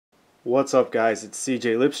What's up guys, it's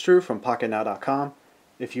CJ Lipstrew from Pocketnow.com.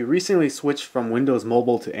 If you recently switched from Windows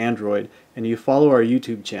Mobile to Android and you follow our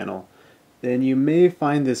YouTube channel, then you may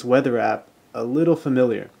find this weather app a little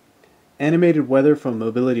familiar. Animated Weather from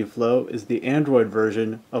MobilityFlow is the Android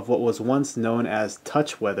version of what was once known as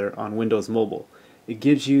Touch Weather on Windows Mobile. It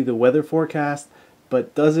gives you the weather forecast,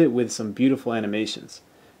 but does it with some beautiful animations.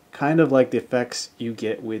 Kind of like the effects you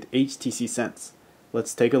get with HTC Sense.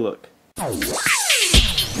 Let's take a look.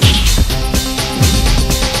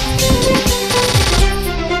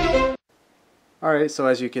 Alright, so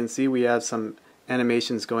as you can see, we have some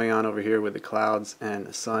animations going on over here with the clouds and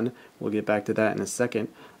the sun. We'll get back to that in a second.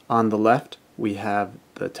 On the left, we have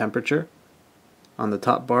the temperature. On the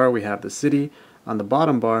top bar, we have the city. On the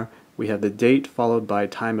bottom bar, we have the date followed by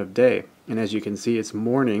time of day. And as you can see, it's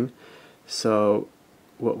morning. So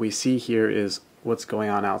what we see here is what's going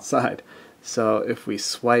on outside. So if we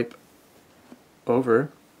swipe over,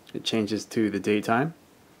 it changes to the daytime.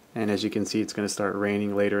 And as you can see, it's going to start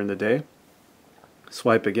raining later in the day.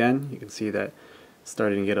 Swipe again, you can see that it's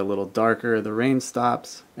starting to get a little darker. The rain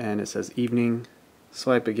stops and it says evening.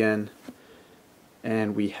 Swipe again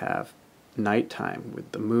and we have nighttime with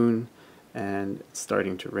the moon, and it's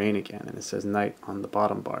starting to rain again and it says night on the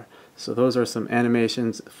bottom bar. So those are some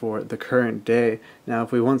animations for the current day. Now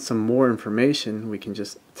if we want some more information, we can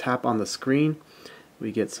just tap on the screen.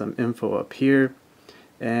 We get some info up here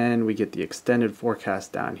and we get the extended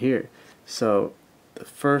forecast down here. So the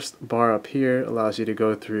first bar up here allows you to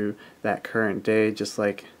go through that current day just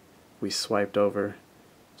like we swiped over.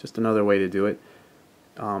 Just another way to do it.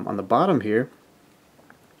 On the bottom here,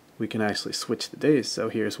 we can actually switch the days. So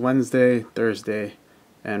here's Wednesday, Thursday,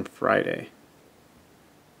 and Friday.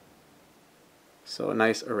 So a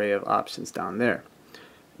nice array of options down there.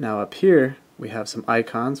 Now up here, we have some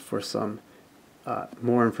icons for some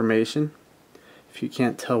more information. If you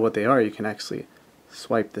can't tell what they are, you can actually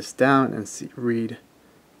swipe this down and read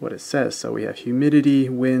what it says. So we have humidity,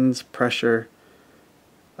 winds, pressure,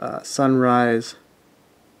 sunrise,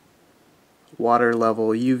 water level,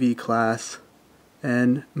 UV class,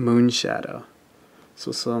 and moon shadow.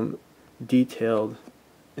 So some detailed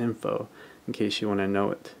info in case you want to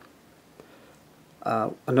know it.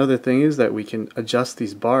 Another thing is that we can adjust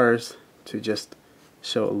these bars to just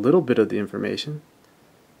show a little bit of the information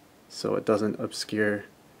so it doesn't obscure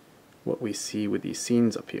what we see with these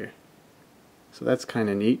scenes up here. So that's kind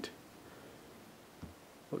of neat.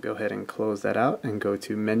 We'll go ahead and close that out and go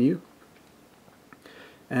to menu.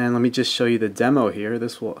 And let me just show you the demo here.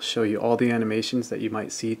 This will show you all the animations that you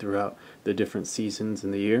might see throughout the different seasons in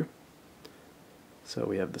the year. So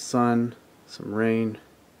we have the sun, some rain,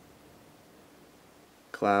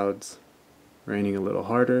 clouds, raining a little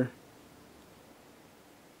harder,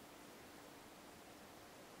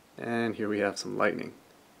 and here we have some lightning.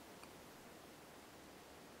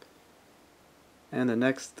 And the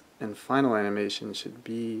next and final animation should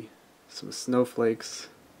be some snowflakes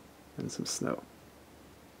and some snow.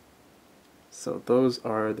 So those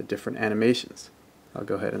are the different animations. I'll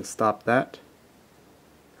go ahead and stop that.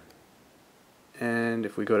 And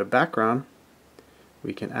if we go to background,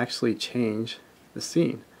 we can actually change the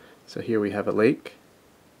scene. So here we have a lake,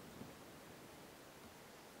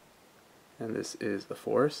 and this is the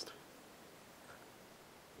forest,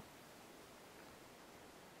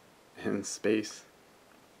 and space.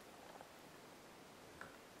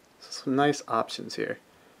 So some nice options here.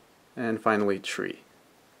 And finally, tree.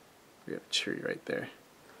 We have a tree right there.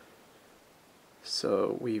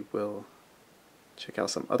 So we will check out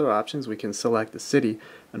some other options. We can select the city.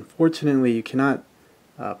 Unfortunately, you cannot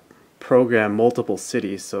program multiple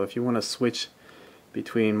cities, so if you want to switch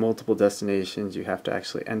between multiple destinations, you have to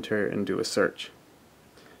actually enter and do a search.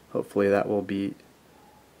 Hopefully that will be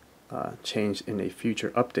changed in a future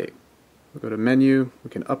update. We'll go to menu, we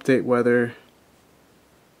can update weather,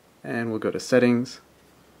 and we'll go to settings.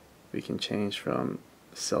 We can change from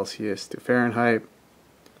Celsius to Fahrenheit.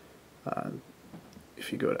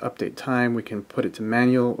 If you go to update time, we can put it to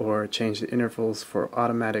manual or change the intervals for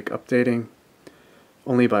automatic updating,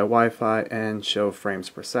 only by Wi-Fi, and show frames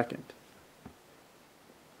per second.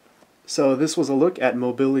 So this was a look at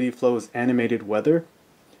MobilityFlow's animated weather.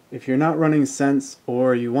 If you're not running Sense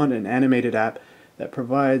or you want an animated app that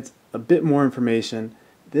provides a bit more information,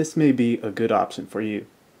 this may be a good option for you.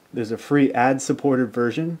 There's a free ad-supported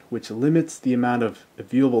version which limits the amount of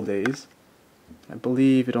viewable days. I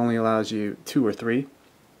believe it only allows you 2 or 3.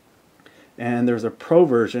 And there's a pro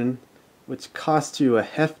version which costs you a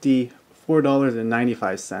hefty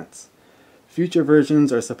 $4.95. Future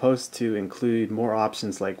versions are supposed to include more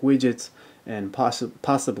options like widgets and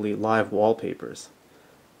possibly live wallpapers.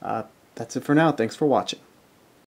 That's it for now. Thanks for watching.